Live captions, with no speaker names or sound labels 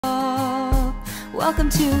Welcome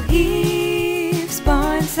to Eve's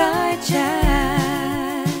Barnside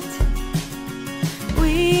Chat.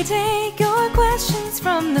 We take your questions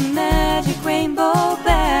from the magic rainbow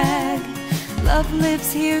bag. Love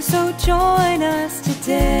lives here, so join us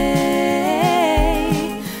today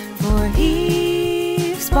for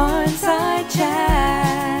Eve's Barnside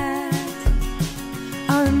Chat.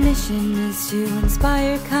 Our mission is to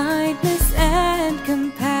inspire kindness and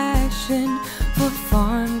compassion for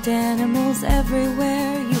farmed animals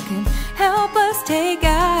everywhere. You can help us take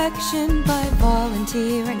action by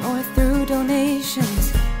volunteering or through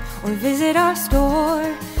donations, or visit our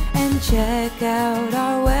store and check out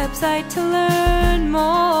our website to learn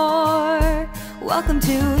more. Welcome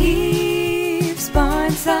to Eve's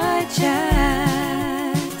Barnside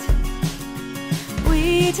Chat.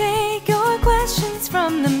 We take your questions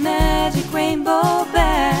from the magic rainbow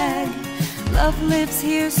bag. Love lives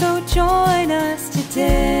here, so join us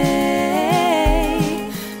today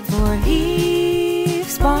for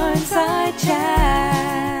Eve's Barnside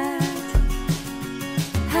Chat.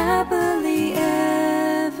 Happily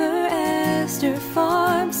ever after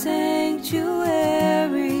Farm Sanctuary.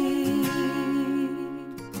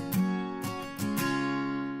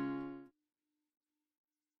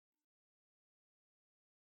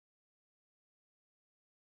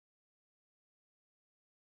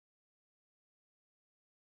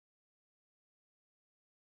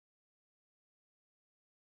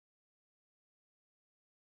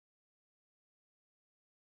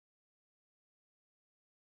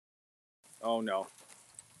 Oh no.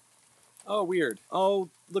 Oh, weird. Oh,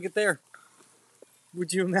 look at there.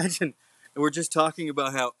 Would you imagine? And we're just talking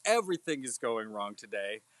about how everything is going wrong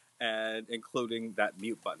today, and including that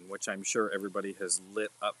mute button, which I'm sure everybody has lit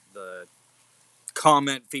up the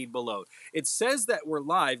comment feed below. It says that we're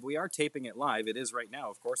live. We are taping it live. It is right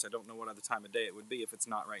now, of course. I don't know what other time of day it would be if it's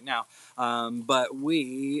not right now. But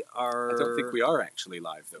we are... I don't think we are actually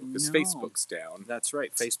live, though, because No. Facebook's down. That's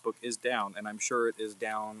right. Facebook is down, and I'm sure it is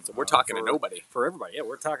down. So we're talking to nobody. For everybody. Yeah,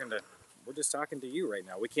 we're just talking to you right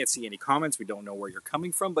now. We can't see any comments. We don't know where you're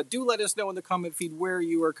coming from, but do let us know in the comment feed where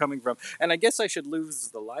you are coming from. And I guess I should lose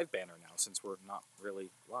the live banner now since we're not really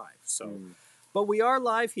live. So... But we are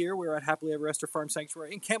live here. We're at Happily Ever After Farm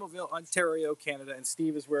Sanctuary in Campbellville, Ontario, Canada. And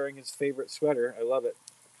Steve is wearing his favorite sweater. I love it.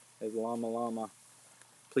 His llama.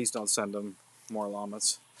 Please don't send him more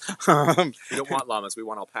llamas. We don't want llamas. We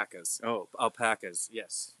want alpacas. Oh, alpacas.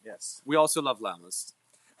 Yes. We also love llamas,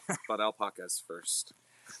 but alpacas first.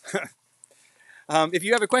 If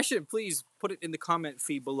you have a question, please put it in the comment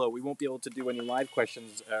feed below. We won't be able to do any live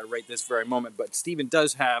questions right this very moment, but Stephen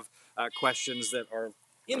does have questions that are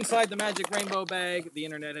inside the magic rainbow bag. The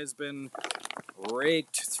internet has been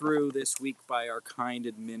raked through this week by our kind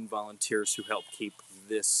admin volunteers who help keep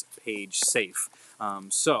this page safe.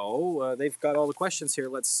 So they've got all the questions here.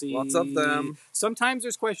 Let's see. Lots of them. Sometimes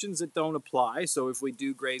there's questions that don't apply. So if we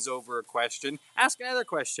do graze over a question, ask another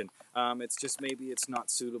question. It's just maybe it's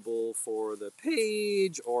not suitable for the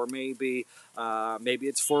page, or maybe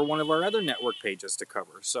it's for one of our other network pages to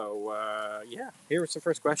cover. So yeah, here's the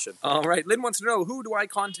first question. All right. Lynn wants to know, who do I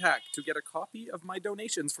contact to get a copy of my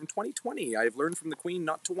donations from 2020? I've learned from the Queen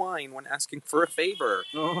not to whine when asking for a favor.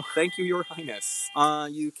 Oh. Thank you, Your Highness.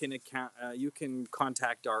 You can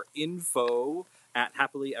contact our info at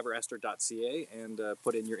happilyeverester.ca and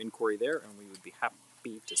put in your inquiry there, and we would be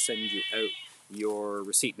happy to send you out your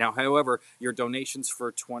receipt. Now, however, your donations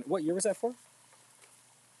for what year was that for?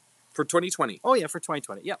 For 2020. Oh yeah, for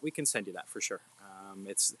 2020. Yeah, we can send you that for sure.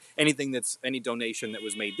 It's any donation that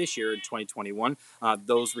was made this year in 2021.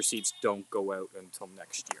 Those receipts don't go out until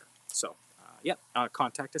next year. So.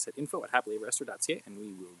 Contact us at info@happilyeverester.ca and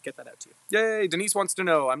we will get that out to you. Yay! Denise wants to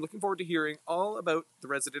know, I'm looking forward to hearing all about the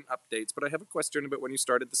resident updates, but I have a question about when you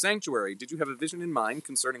started the sanctuary. Did you have a vision in mind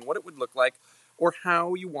concerning what it would look like, or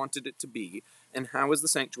how you wanted it to be, and how is the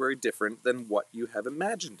sanctuary different than what you have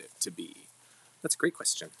imagined it to be? That's a great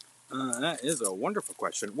question. That is a wonderful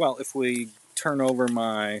question. Well, if we turn over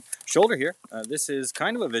my shoulder here, this is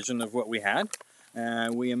kind of a vision of what we had.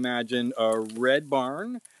 We imagined a red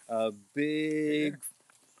barn, a big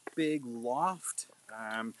loft.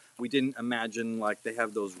 We didn't imagine like they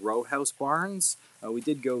have those row house barns. We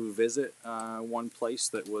did go visit one place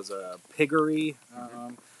that was a piggery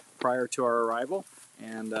prior to our arrival,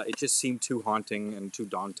 and it just seemed too haunting and too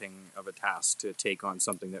daunting of a task to take on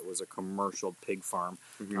something that was a commercial pig farm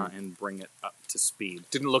and bring it up to speed.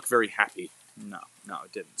 Didn't look very happy. No,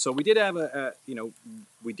 it didn't. So we did have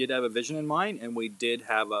a vision in mind, and we did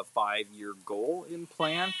have a 5-year goal in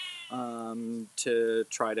plan. to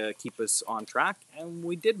try to keep us on track, and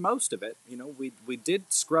we did most of it. You know, we did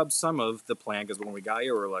scrub some of the plan, because when we got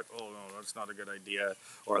here, we were like, oh no, that's not a good idea,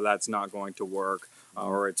 or that's not going to work,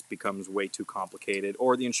 or it becomes way too complicated,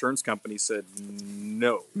 or the insurance company said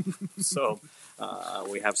no. So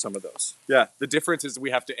we have some of those. Yeah, the difference is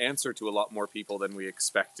we have to answer to a lot more people than we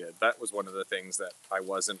expected. That was one of the things that I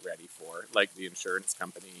wasn't ready for, like the insurance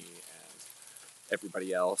company and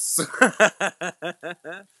everybody else.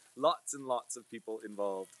 Lots and lots of people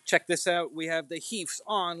involved. Check this out. We have the Heath's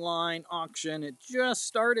online auction. It just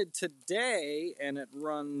started today, and it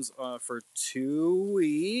runs for 2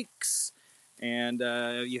 weeks. And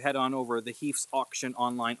you head on over. The Heath's auction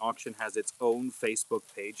online auction has its own Facebook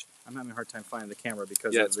page. I'm having a hard time finding the camera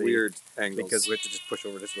because it's weird angles. Because we have to just push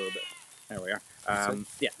over just a little bit. There we are.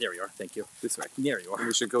 Yeah, there we are. Thank you. This way. There you are.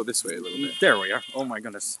 We should go this way a little bit. There we are. Oh my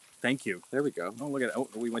goodness. Thank you. There we go. Oh, look at it. Oh,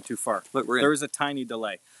 we went too far. Look, we're in. There was a tiny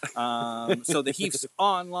delay. So the Heath's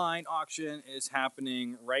online auction is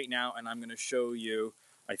happening right now, and I'm going to show you,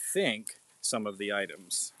 I think, some of the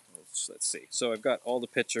items. Let's see. So I've got all the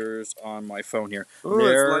pictures on my phone here. Oh,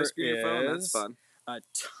 there it's live your phone. That's fun. A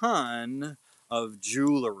ton of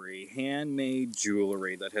jewelry, handmade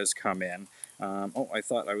jewelry that has come in. Oh, I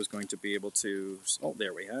thought I was going to be able to... Oh,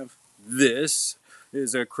 there we have. This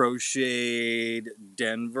is a crocheted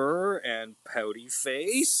Denver and pouty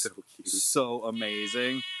face. So cute. So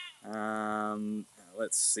amazing.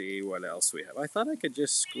 Let's see what else we have. I thought I could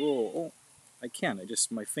just scroll. Oh, I can.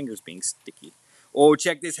 My finger's being sticky. Oh,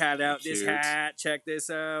 check this hat out. Cute. This hat. Check this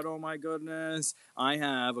out. Oh my goodness. I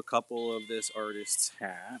have a couple of this artist's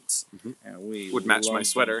hats. Mm-hmm. And we would match my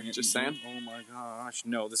sweater, them. just saying. Oh my gosh.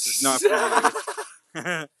 No, this is not for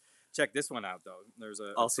me. Check this one out, though. There's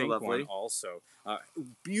a also pink lovely. one also.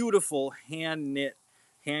 Beautiful hand-knit,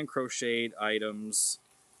 hand-crocheted items.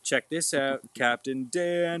 Check this out, Captain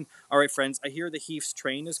Dan. All right, friends, I hear the Heath's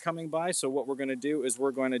train is coming by, so what we're going to do is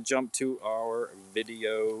we're going to jump to our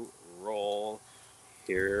video roll.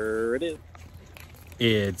 Here it is.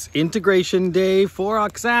 It's integration day for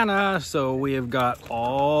Oksana, so we have got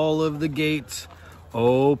all of the gates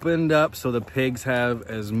opened up so the pigs have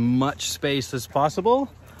as much space as possible.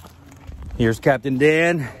 Here's Captain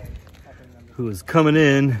Dan, who is coming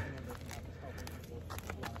in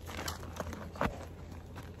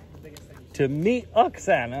to meet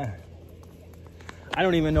Oksana. I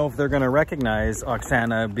don't even know if they're going to recognize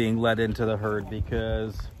Oksana being led into the herd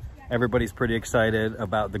because everybody's pretty excited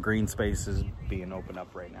about the green spaces being opened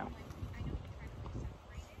up right now.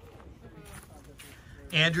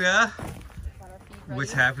 Andrea,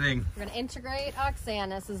 what's happening? We're gonna integrate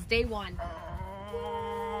Oksana. This is day 1.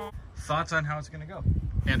 Thoughts on how it's gonna go,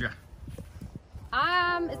 Andrea?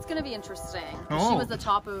 It's gonna be interesting. Oh. She was the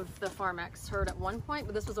top of the Farm X herd at one point,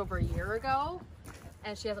 but this was over a year ago,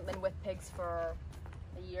 and she hasn't been with pigs for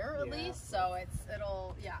a year at least. So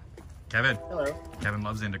it'll. Kevin. Hello. Kevin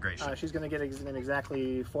loves integration. She's going to get in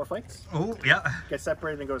exactly 4 fights. Oh, yeah. Get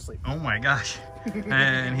separated and go to sleep. Oh my gosh.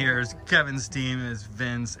 And here's Kevin's team is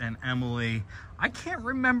Vince and Emily. I can't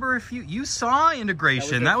remember if you saw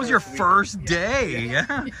integration. That was your first day.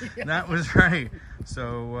 Yeah. That was right.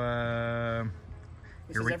 So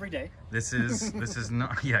this is every day. This is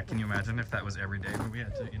not, yeah, can you imagine if that was every day when we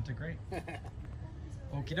had to integrate?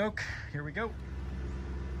 Okie doke. Here we go.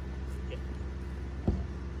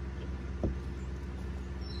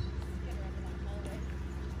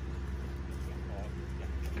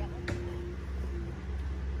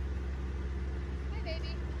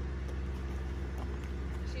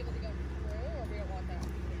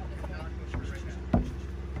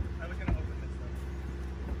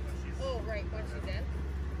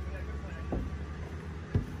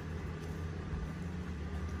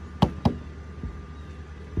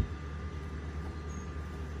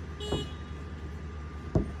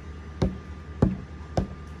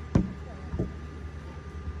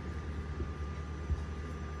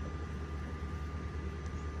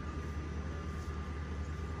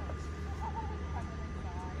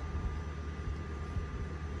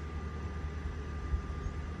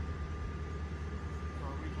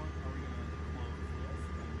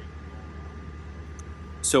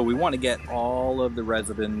 So we want to get all of the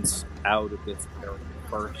residents out of this area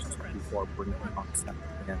first before bringing Oksana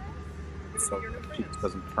in, so that she just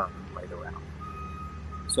doesn't turn right around.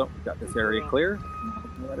 So we've got this area clear.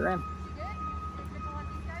 We'll let her in. Yeah,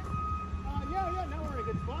 now we're in a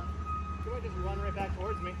good spot. She might just run right back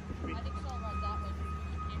towards me. I think she'll run that way.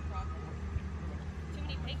 She came from. Too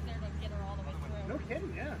many pigs there to get her all the way through. No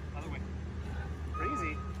kidding, yeah. Other way.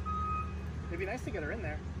 Crazy. It'd be nice to get her in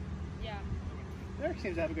there. Yeah. Derek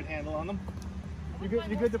seems to have a good handle on them. You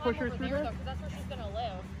good to push her through there? Because that's where she's gonna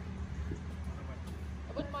live.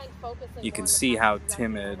 wouldn't mind focusing You can on the see part how of the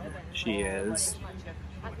timid ribbon. she is. As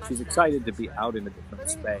much She's as excited to that. be out in a different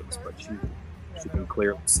space, but she can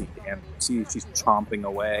clearly see and see she's chomping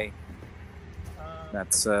away.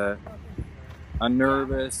 That's a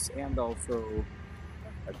nervous and also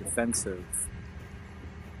a defensive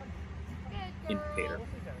indicator.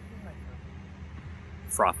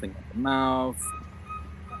 Frothing at the mouth.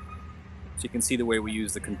 So you can see the way we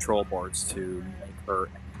use the control boards to make her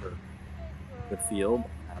enter the field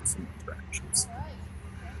and have some interactions.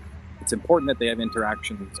 It's important that they have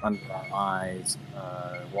interactions under our eyes,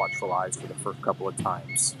 watchful eyes for the first couple of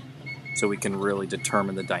times, so we can really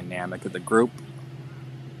determine the dynamic of the group.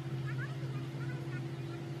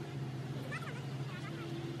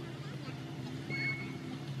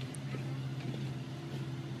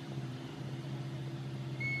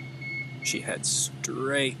 She heads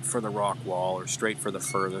straight for the rock wall, or straight for the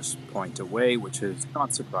furthest point away, which is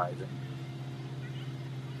not surprising.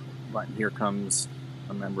 But here comes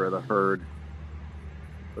a member of the herd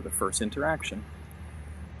for the first interaction.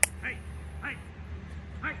 Hey, hey,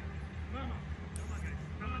 hey, Mama. Come on, guys.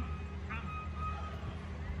 Come on,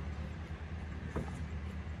 come.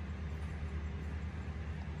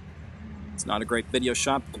 It's not a great video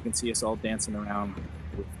shot, but you can see us all dancing around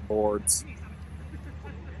with boards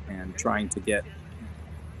and trying to get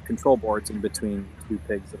control boards in between two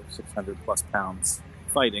pigs that are 600 plus pounds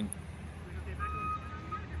fighting.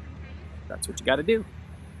 That's what you got to do.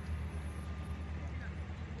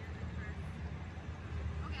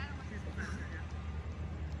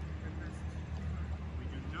 We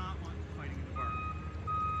do not want fighting in the barn.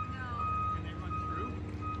 No. Can they run through?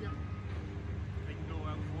 Yep. They can go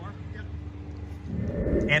out more?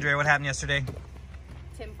 Yep. Andrea, what happened yesterday?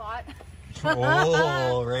 Tim fought.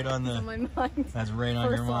 Oh, right on the. On my mind. That's right on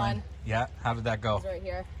your First mind. one. Yeah. How did that go? He's right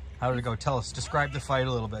here. How did it go? Tell us. Describe the fight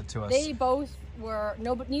a little bit to us. They both were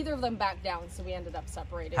but neither of them backed down, so we ended up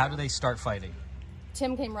separating. How did they start fighting?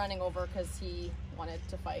 Tim came running over because he wanted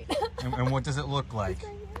to fight. And what does it look like?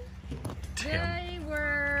 Tim. They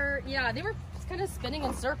were kind of spinning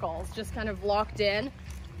in circles, just kind of locked in,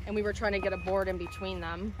 and we were trying to get a board in between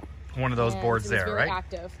them. One of those And boards it was there, very right?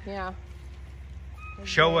 Active, yeah.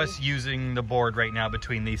 Show us using the board right now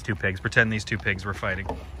between these two pigs. Pretend these two pigs were fighting.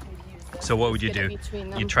 So what would you do?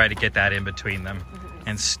 You try to get that in between them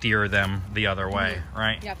and steer them the other way,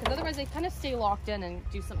 right? Yeah, because otherwise they kind of stay locked in and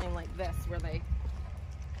do something like this where they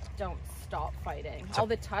don't stop fighting. All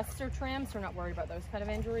the tusks are trimmed, so we're not worried about those kind of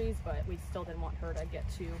injuries, but we still didn't want her to get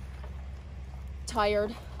too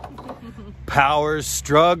tired. Power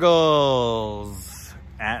struggles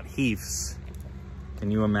at Heath's. Can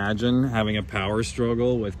you imagine having a power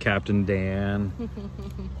struggle with Captain Dan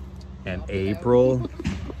and April?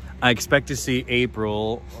 I expect to see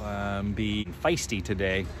April be feisty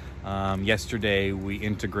today. Yesterday we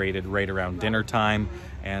integrated right around dinner time,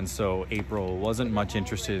 and so April wasn't much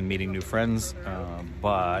interested in meeting new friends,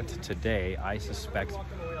 but today I suspect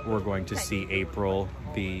we're going to see April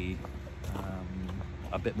be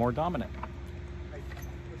a bit more dominant.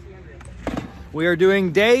 We are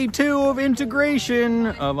doing day 2 of integration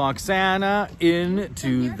of Oksana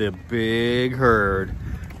into the big herd.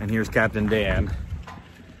 And here's Captain Dan.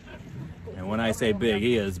 And when I say big,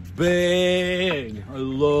 he is big.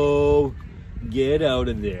 Hello. Get out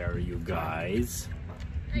of there, you guys.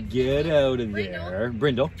 Get out of there.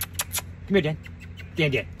 Brindle. Come here, Dan.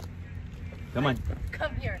 Dan. Come on.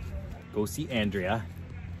 Come here. Go see Andrea.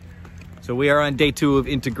 So we are on day 2 of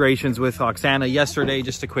integrations with Oksana. Yesterday,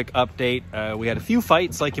 just a quick update. We had a few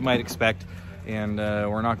fights like you might expect, and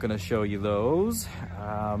we're not gonna show you those.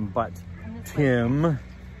 But Tim,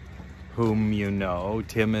 whom you know,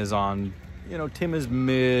 Tim is on, Tim is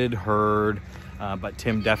mid-herd, but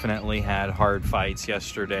Tim definitely had hard fights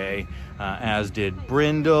yesterday, as did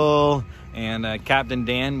Brindle, and Captain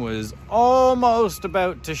Dan was almost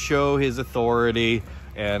about to show his authority,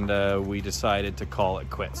 and we decided to call it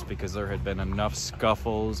quits because there had been enough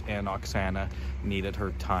scuffles and Oksana needed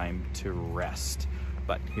her time to rest.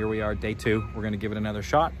 But here we are, day 2. We're gonna give it another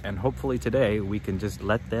shot, and hopefully today we can just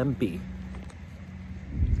let them be.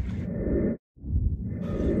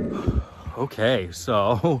 Okay,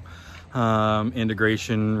 so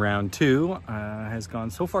integration round 2 has gone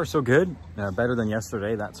so far so good. Better than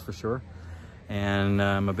yesterday, that's for sure. And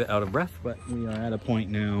I'm a bit out of breath, but we are at a point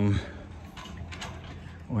now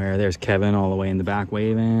where there's Kevin all the way in the back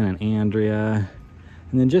waving, and Andrea.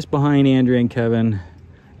 And then just behind Andrea and Kevin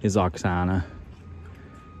is Oksana.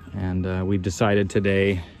 And we've decided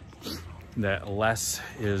today that less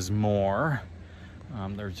is more.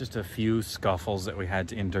 There's just a few scuffles that we had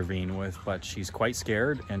to intervene with, but she's quite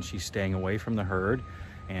scared and she's staying away from the herd.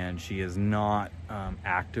 and she is not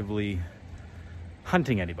actively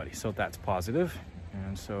hunting anybody, so that's positive.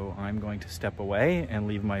 And so I'm going to step away and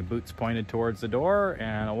leave my boots pointed towards the door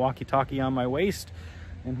and a walkie-talkie on my waist,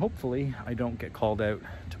 and hopefully I don't get called out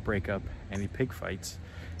to break up any pig fights.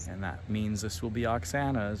 And that means this will be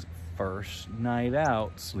Oksana's first night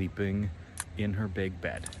out sleeping in her big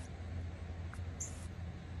bed.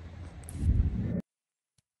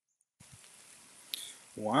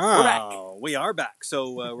 Wow, we are back.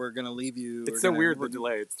 So we're going to leave you. It's so weird, the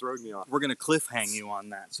delay. It's throwing me off. We're going to cliffhang you on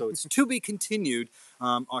that. So it's to be continued.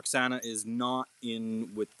 Oksana is not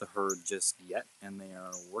in with the herd just yet, and they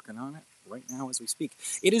are working on it right now as we speak.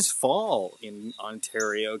 It is fall in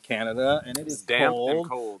Ontario, Canada, and it is damp cold. and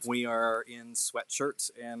cold. We are in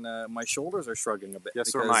sweatshirts, and my shoulders are shrugging a bit.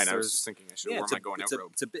 Yes, or mine. I was just thinking I should wear my going out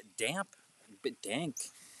robe. It's a bit damp, a bit dank.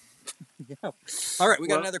 Yeah. All right, we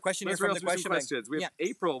got another question here from the question bank. We have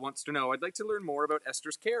April wants to know, I'd like to learn more about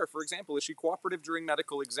Esther's care. For example, is she cooperative during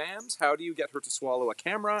medical exams? How do you get her to swallow a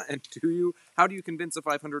camera? And how do you convince a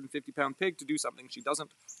 550-pound pig to do something she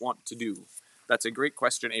doesn't want to do? That's a great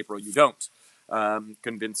question, April. You don't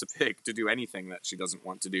convince a pig to do anything that she doesn't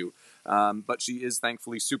want to do. But she is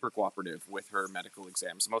thankfully super cooperative with her medical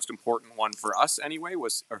exams. The most important one for us, anyway,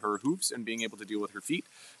 was her hooves and being able to deal with her feet.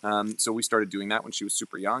 So we started doing that when she was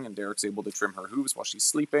super young, and Derek's able to trim her hooves while she's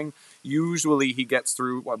sleeping. Usually he gets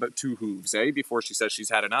through about 2 hooves, before she says she's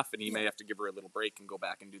had enough, and he may have to give her a little break and go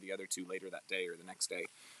back and do the other 2 later that day or the next day.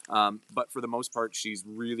 But for the most part, she's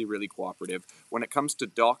really, really cooperative. When it comes to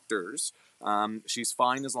doctors, she's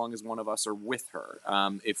fine as long as one of us are with her.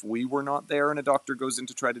 If we were not there and a doctor goes in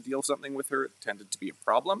to try to deal something with her, it tended to be a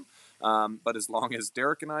problem. But as long as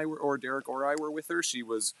Derek or I were with her, she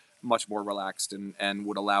was much more relaxed and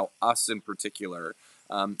would allow us in particular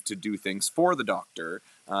to do things for the doctor.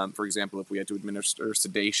 For example, if we had to administer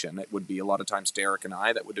sedation, it would be a lot of times Derek and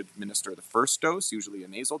I that would administer the first dose, usually a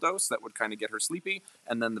nasal dose, that would kind of get her sleepy,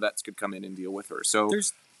 and then the vets could come in and deal with her. So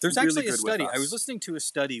there's really actually a good study. with us. I was listening to a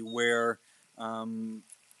study where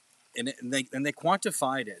and they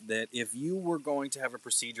quantified it, that if you were going to have a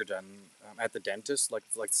procedure done at the dentist, like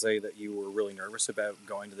say that you were really nervous about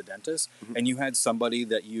going to the dentist, and you had somebody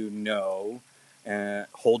that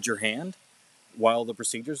hold your hand while the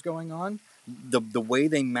procedure's going on, the way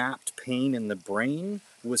they mapped pain in the brain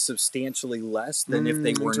was substantially less than if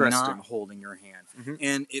they were not holding your hand.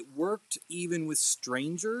 And it worked even with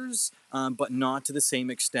strangers, but not to the same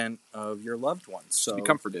extent of your loved ones. So be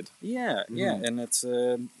comforted. Yeah, and that's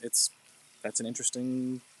an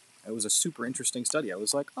interesting. It was a super interesting study. I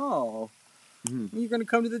was like, oh, you're going to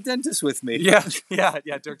come to the dentist with me? Yeah.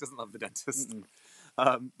 Derek doesn't love the dentist.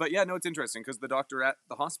 But yeah, no, it's interesting because the doctor at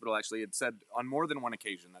the hospital actually had said on more than one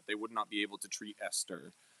occasion that they would not be able to treat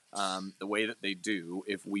Esther the way that they do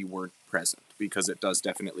if we weren't present, because it does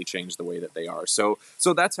definitely change the way that they are. So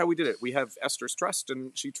that's how we did it. We have Esther's trust,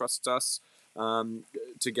 and she trusts us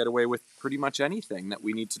to get away with pretty much anything that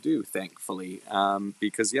we need to do, thankfully,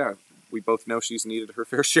 because we both know she's needed her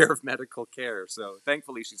fair share of medical care. So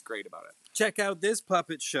thankfully she's great about it. Check out this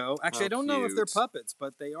puppet show. Actually, I don't know if they're puppets,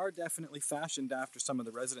 but they are definitely fashioned after some of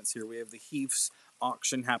the residents here. We have the Heath's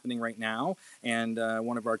auction happening right now, and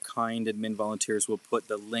one of our kind admin volunteers will put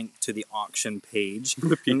the link to the auction page.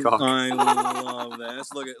 The peacock. I love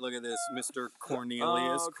this. Look at this, Mr.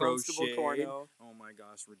 Cornelius Crochet. Corno. Oh my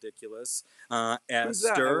gosh, ridiculous.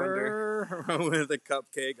 Esther with a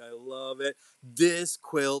cupcake. I love it. This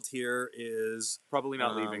quilt here is probably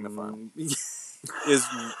not leaving the farm. Is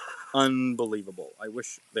unbelievable. I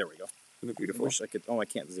wish. There we go. Isn't it beautiful? I wish I could. Oh, I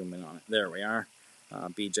can't zoom in on it. There we are.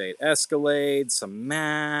 BJ at Escalade, some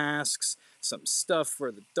masks, some stuff for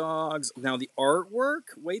the dogs. Now the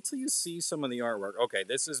artwork, wait till you see some of the artwork. Okay,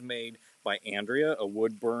 this is made by Andrea, a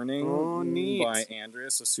wood burning. Oh, neat. By Andrea,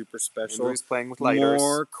 so super special. Andrea's playing with lighters.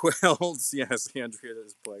 More quilts. Yes, Andrea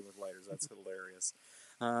is playing with lighters. That's hilarious.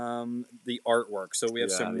 The artwork. So we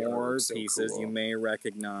have some more pieces. Cool. You may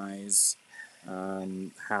recognize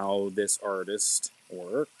how this artist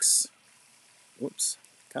works. Whoops.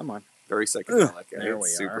 Come on. Very psychedelic. There we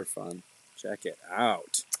super are. fun. Check it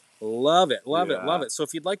out. Love it. Love it. So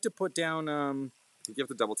if you'd like to put down... you have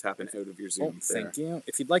to double tap it out of your Zoom. Thank you.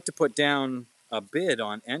 If you'd like to put down a bid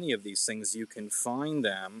on any of these things, you can find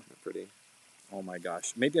them. They're pretty. Oh my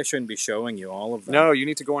gosh. Maybe I shouldn't be showing you all of them. No, you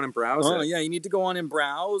need to go on and browse it. Oh yeah, you need to go on and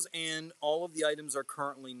browse, and all of the items are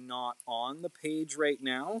currently not on the page right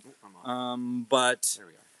now. Oh, but there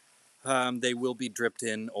we They will be dripped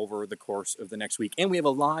in over the course of the next week. And we have a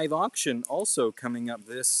live auction also coming up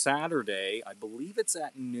this Saturday. I believe it's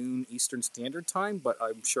at noon Eastern Standard Time, but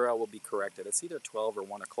I'm sure I will be corrected. It's either 12 or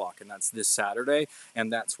 1 o'clock, and that's this Saturday.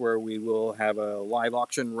 And that's where we will have a live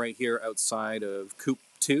auction right here outside of Coop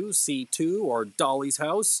 2, C2, or Dolly's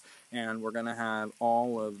house. And we're going to have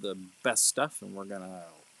all of the best stuff, and we're going to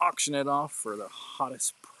auction it off for the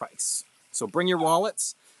hottest price. So bring your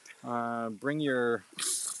wallets, bring your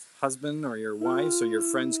husband or your wife's or your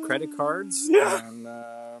friend's credit cards, and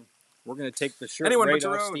we're going to take the shirt right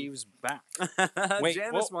off Steve's back. Wait,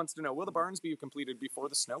 Janice wants to know, will the barns be completed before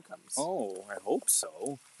the snow comes? Oh, I hope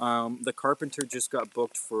so. The carpenter just got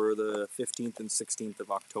booked for the 15th and 16th of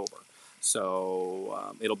October.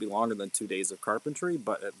 So it'll be longer than 2 days of carpentry,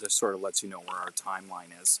 but this sort of lets you know where our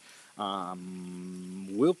timeline is.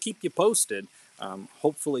 We'll keep you posted.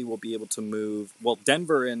 Hopefully we'll be able to move, well,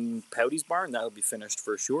 Denver and Pouty's barn, that'll be finished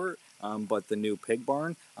for sure, but the new pig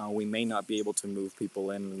barn, we may not be able to move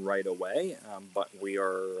people in right away, but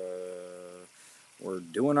we're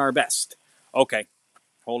doing our best. Okay,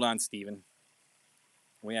 hold on, Stephen.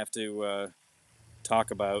 We have to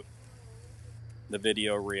talk about the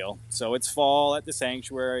video reel. So it's fall at the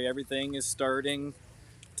sanctuary, everything is starting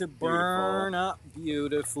to burn up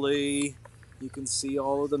beautifully. You can see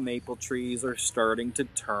all of the maple trees are starting to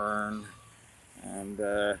turn, and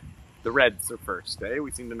the reds are first, eh?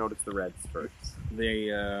 We seem to notice the reds first.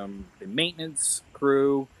 The maintenance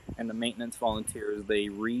crew and the maintenance volunteers, they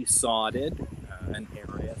resodded an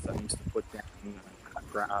area, so that means to put down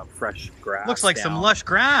fresh grass. Looks like some lush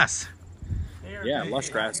grass. Yeah, lush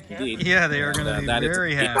grass indeed. Yeah, they are going to be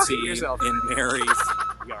very happy. In Mary's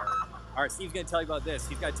yard. All right, Steve's going to tell you about this.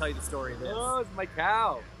 He's got to tell you the story of this. Oh, it's my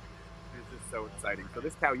cow. This is so exciting. So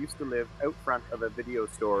this cow used to live out front of a video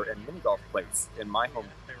store and mini golf place in my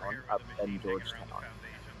hometown up in Georgetown.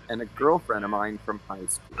 And a girlfriend of mine from high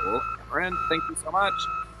school, Karen, thank you so much.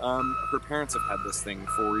 Her parents have had this thing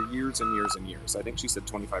for years and years and years. I think she said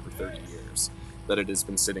 25 or 30 years that it has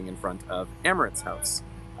been sitting in front of Amaret's house.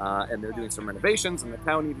 And they're doing some renovations, and the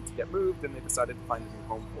cow needed to get moved, and they decided to find a new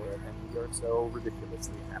home for it. And we are so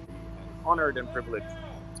ridiculously happy and honored and privileged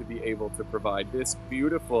to be able to provide this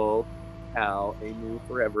beautiful cow a new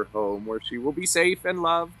forever home where she will be safe and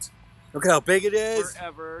loved. Look how big it is.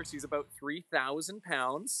 Forever. She's about 3,000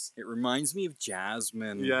 pounds. It reminds me of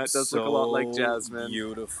Jasmine. Yeah, it does look a lot like Jasmine.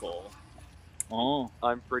 Beautiful. Oh,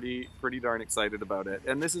 I'm pretty darn excited about it.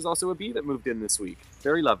 And this is also a bee that moved in this week.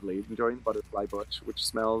 Very lovely. Enjoying the butterfly bush, which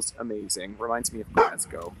smells amazing. Reminds me of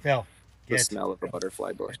Glasgow. Phil, the smell of a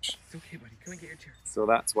butterfly bush. It's okay, buddy. Come and get your chair. So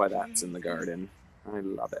that's why that's in the garden. I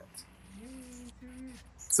love it.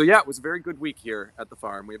 So yeah, it was a very good week here at the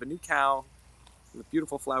farm. We have a new cow, a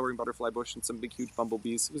beautiful flowering butterfly bush, and some big, huge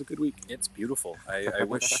bumblebees. It was a good week. It's beautiful. I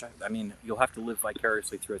wish, I mean, you'll have to live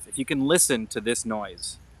vicariously through it. If you can listen to this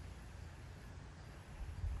noise.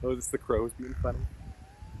 Oh, this is the crows being funny.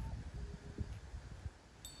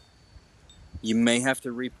 You may have to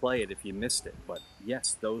replay it if you missed it, but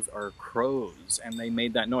yes, those are crows, and they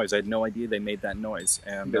made that noise. I had no idea they made that noise.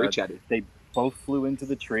 And very chatty. They both flew into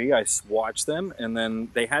the tree. I watched them, and then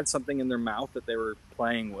they had something in their mouth that they were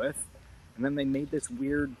playing with, and then they made this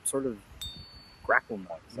weird sort of crackle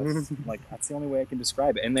noise. That's the only way I can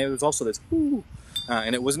describe it. And there was also this ooh,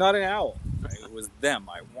 and it was not an owl. Right? It was them.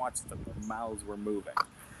 I watched them. Their mouths were moving.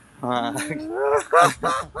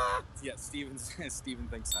 Yeah, Steven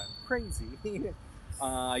thinks I'm crazy.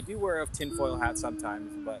 I do wear a tinfoil hat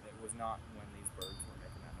sometimes, but it was not when these birds were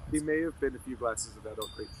making that noise. He may have been a few glasses of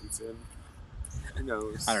adult grape juice in. Who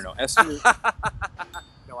knows? I don't know. Esther.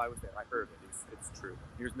 No, I was there. I heard it. It's true.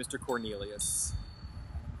 Here's Mr. Cornelius.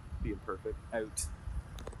 Being perfect. Out.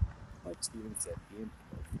 Like Steven said, being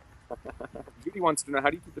perfect. Judy wants to know,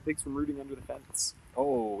 how do you keep the pigs from rooting under the fence?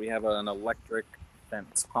 Oh, we have an electric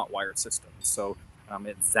fence, hot wire system. So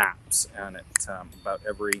it zaps, and it about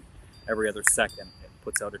every other second it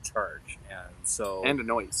puts out a charge, and a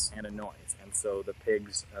noise, and so the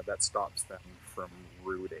pigs that stops them from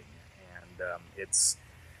rooting. And it's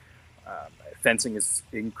fencing is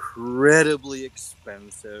incredibly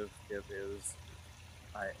expensive. It is,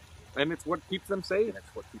 and it's what keeps them safe. And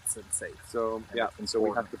it's what keeps them safe. So yeah, and so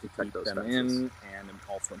we have to protect those them fences. in, and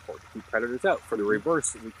also important to keep predators out. For the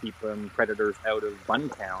reverse, we keep predators out of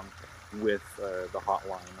Buntown with the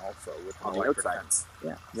hotline, also with on the outside. Fence.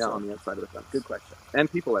 Yeah, so, on the outside of the fence. Good question.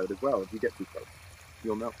 And people out as well. If you get too close,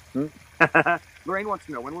 you'll know. Lorraine wants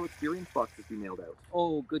to know, when will experience boxes be mailed out?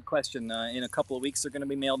 Oh, good question. In a couple of weeks, they're going to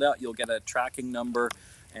be mailed out. You'll get a tracking number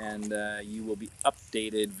and you will be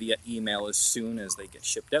updated via email as soon as they get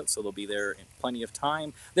shipped out. So they'll be there in plenty of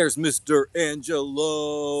time. There's Mr.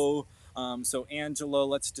 Angelo. So Angelo,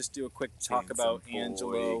 let's just do a quick talk about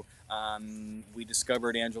Angelo. We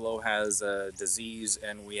discovered Angelo has a disease,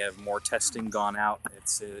 and we have more testing gone out.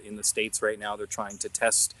 It's in the States right now. They're trying to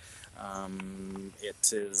test.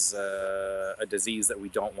 It is a disease that we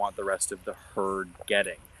don't want the rest of the herd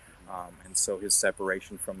getting. And so his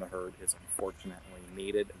separation from the herd is unfortunately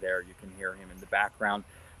needed. There you can hear him in the background.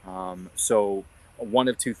 So one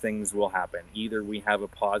of two things will happen. Either we have a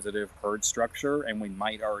positive herd structure, and we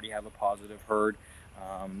might already have a positive herd,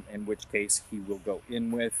 in which case he will go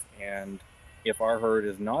in with. And if our herd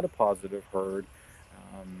is not a positive herd,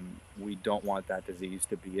 we don't want that disease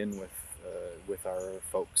to be in with our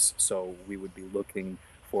folks. So we would be looking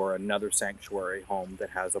for another sanctuary home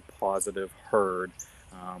that has a positive herd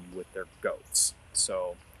with their goats.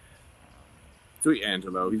 So sweet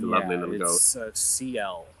Angelo, he's a lovely little goat. It's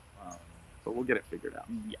CL. But we'll get it figured out.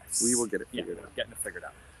 Yes. We will get it figured out. Getting it figured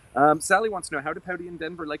out. Sally wants to know, how do Pouty and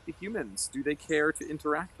Denver like the humans? Do they care to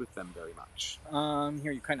interact with them very much?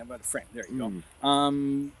 Here, you kind of by the frame. There you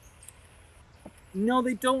go. No,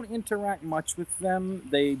 they don't interact much with them.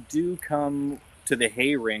 They do come to the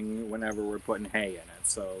hay ring whenever we're putting hay in it.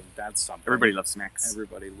 So that's something. Everybody loves snacks.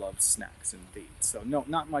 Everybody loves snacks, indeed. So no,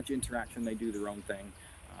 not much interaction. They do their own thing.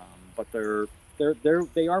 But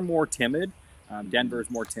they are more timid. Denver's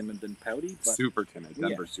more timid than Pouty. But super timid.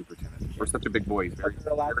 Denver's super timid. We're such a big boy. He's very,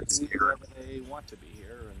 they're allowed very to be scared. wherever they want to be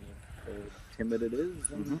here, and if timid it is,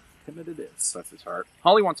 then timid it is. Bless his heart.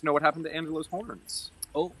 Holly wants to know what happened to Angelo's horns.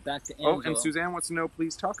 Oh, back to Angelo. Oh, and Suzanne wants to know,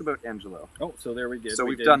 please talk about Angelo. Oh, so there we did. So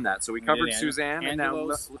we've done that. So we covered did Suzanne and now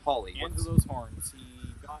Holly. Angelo's horns. He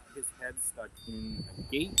got his head stuck in a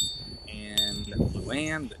gate, and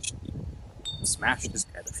Luann, the sheep, smashed his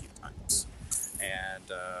head a few times. And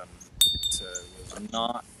it was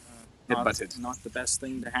not the best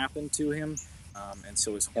thing to happen to him. And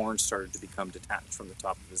so his horns started to become detached from the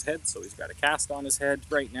top of his head. So he's got a cast on his head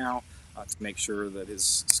right now to make sure that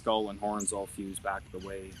his skull and horns all fuse back the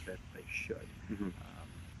way that they should.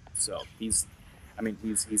 So he's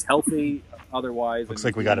healthy otherwise. Looks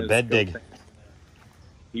like we got a bed dig.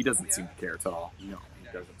 He doesn't seem to care at all. No, he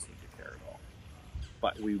doesn't seem to care at all.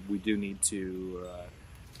 But we do need to.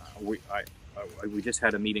 We just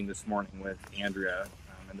had a meeting this morning with Andrea,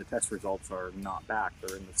 and the test results are not back.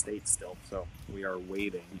 They're in the States still, so we are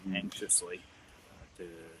waiting anxiously to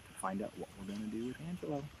find out what we're going to do with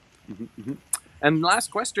Angelo. And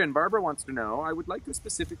last question, Barbara wants to know, I would like to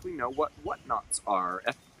specifically know what whatnots are.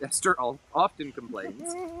 Esther often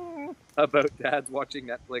complains about dads watching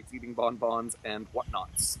Netflix, eating bonbons, and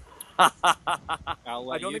whatnots. I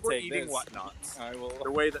don't think we're eating whatnots.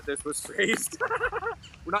 The way that this was phrased.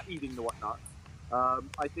 We're not eating the whatnots.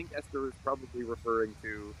 I think Esther is probably referring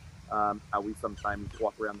to how we sometimes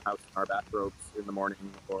walk around the house in our bathrobes in the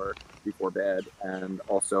morning or before bed, and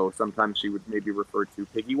also sometimes she would maybe refer to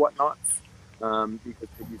piggy whatnots, because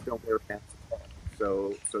piggies don't wear pants at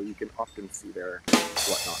all. So you can often see their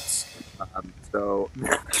whatnots. So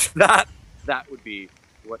that would be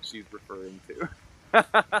what she's referring to.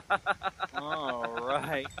 All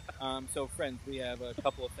right. So, friends, we have a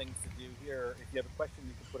couple of things to do here. If you have a question,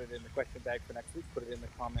 you can put it in the question bag for next week. Put it in the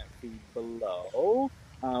comment feed below.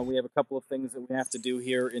 We have a couple of things that we have to do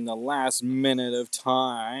here in the last minute of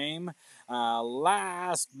time.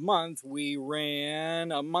 Last month, we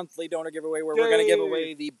ran a monthly donor giveaway where we're going to give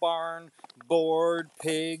away the barn board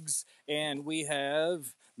pigs, and we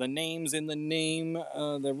have the names in the name,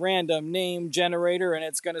 the random name generator, and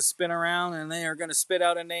it's going to spin around, and they are going to spit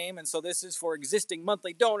out a name. And so this is for existing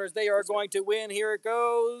monthly donors. They are going to win. Here it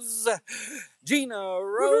goes. Gina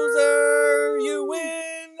Roser, you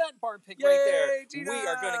win that barn pig right there. Gina! We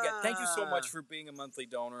are going to get. Thank you so much for being a monthly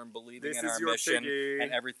donor and believing in our mission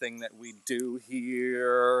and everything that we do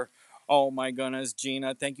here. Oh my goodness,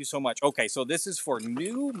 Gina, thank you so much. Okay, so this is for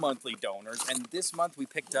new monthly donors, and this month we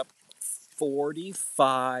picked up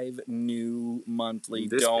 45 new monthly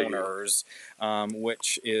donors,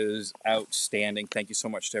 which is outstanding. Thank you so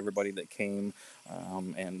much to everybody that came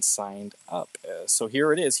and signed up. So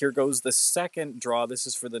here it is. Here goes the second draw. This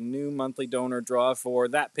is for the new monthly donor draw for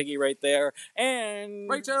that piggy right there. And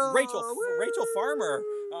Rachel Farmer.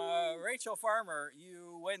 Rachel Farmer,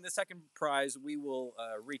 you win the second prize, we will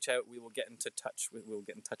reach out. We will get into touch. We will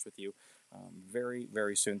get in touch with you very,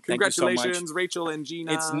 very soon. Thank you so much. Congratulations, Rachel and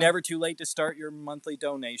Gina. It's never too late to start your monthly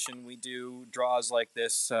donation. We do draws like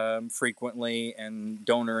this frequently, and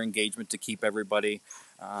donor engagement to keep everybody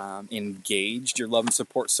engaged. Your love and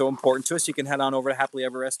support is so important to us. You can head on over to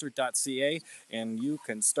happilyeverester.ca and you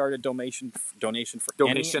can start a donation for Donation.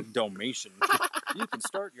 You can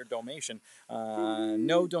start your donation.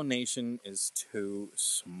 No donation is too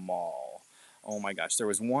small. Oh my gosh, there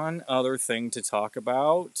was one other thing to talk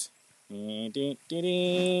about. I'll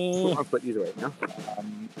put these away now.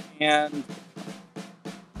 And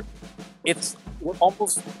we're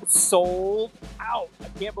almost sold out. I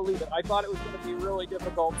can't believe it. I thought it was going to be really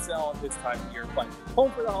difficult to sell at this time of year, but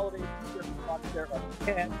Home for the Holidays, there are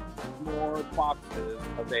 10 more boxes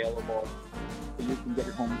available. So you can get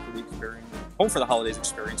your Home for the Holidays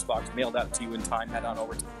experience box mailed out to you in time. Head on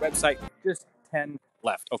over to the website. Just 10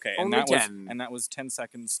 left. Okay, and that was 10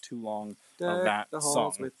 seconds too long of that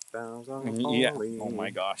song. Yeah. Oh my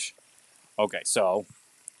gosh. Okay, so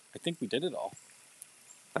I think we did it all.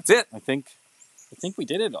 That's it. I think we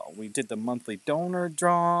did it all. We did the monthly donor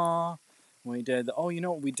draw. We did. Oh, you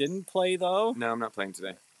know what we didn't play though? No, I'm not playing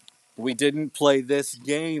today. We didn't play this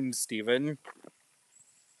game, Steven.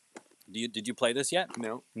 Did you play this yet?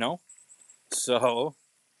 No. No? So,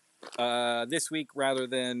 this week, rather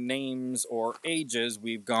than names or ages,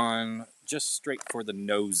 we've gone just straight for the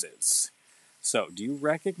noses. So, do you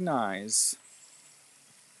recognize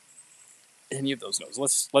any of those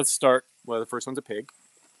noses? Let's start. Well, the first one's a pig.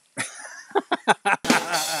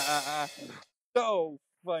 So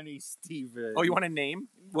funny, Steven. Oh, you want a name?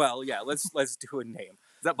 Well, yeah, let's do a name.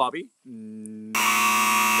 Is that Bobby? No.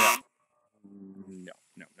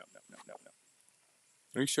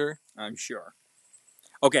 Are you sure? I'm sure.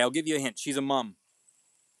 Okay, I'll give you a hint. She's a mom.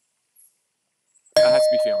 That has to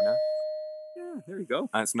be Fiona. Yeah, there you go.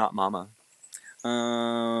 It's not Mama.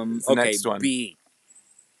 Okay, next one. B.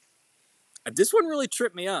 This one really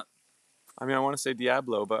tripped me up. I mean, I want to say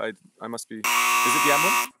Diablo, but I must be... Is it Diablo?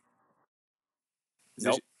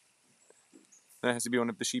 Nope. That has to be one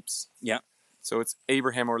of the sheeps. Yeah. So it's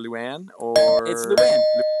Abraham or Luann, or... It's Luann.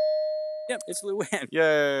 Yep, it's Luann.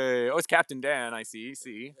 Yay! Oh, it's Captain Dan, I see.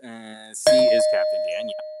 C is Captain Dan,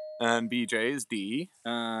 yeah. And BJ is D.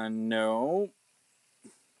 No.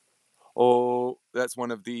 Oh, that's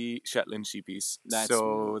one of the Shetland sheepies.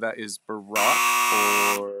 So that is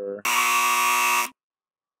Barack, or...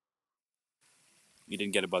 You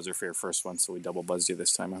didn't get a buzzer for your first one, so we double buzzed you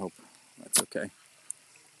this time. I hope that's okay.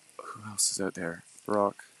 Who else is out there?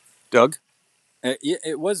 Barack. Doug? It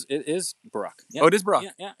is Barack. Yep. Oh, it is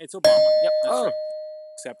Barack. Yeah, it's Obama. Yep, that's right.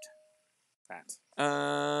 Except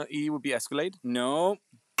that. E would be Escalade? No.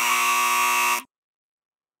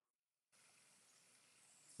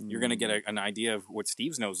 You're going to get an idea of what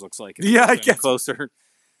Steve's nose looks like. Yeah, I guess. Closer.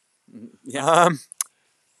 Yeah.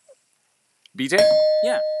 BJ?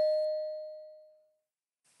 Yeah.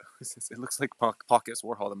 It looks like Pockets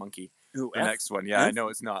Warhol the monkey. Ooh, the next one. Yeah, F? I know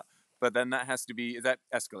it's not. But then that has to be... Is that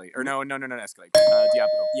Escalade? Or no, Escalade.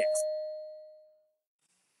 Diablo. Yes.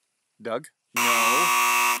 Doug?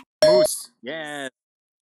 No. Moose. Yes.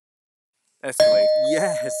 Escalade.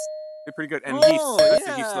 Yes. They're pretty good. And Heath. That's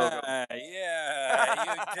the Heath logo. Yeah,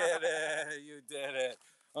 you did it.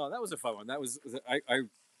 Oh, that was a fun one. That was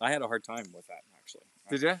I had a hard time with that, actually.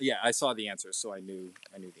 Did you? Yeah, I saw the answers, so I knew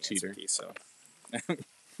the Cheater. answer key. So,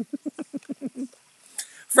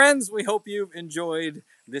 friends, we hope you've enjoyed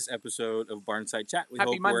this episode of Barnside Chat. We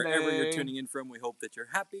Happy hope Monday. wherever you're tuning in from, we hope that you're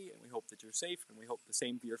happy, and we hope that you're safe, and we hope the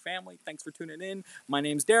same for your family. Thanks for tuning in. My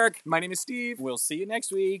name's Derek. My name is Steve. We'll see you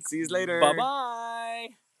next week. See you later.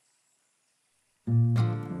 Bye-bye.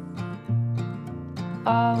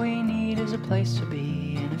 All we need is a place to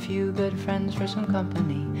be and a few good friends for some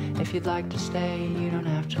company. If you'd like to stay, you don't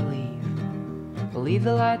have to leave. We'll leave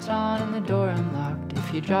the lights on and the door unlocked.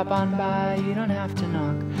 If you drop on by, you don't have to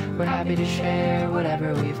knock. We're happy to share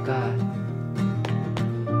whatever we've got.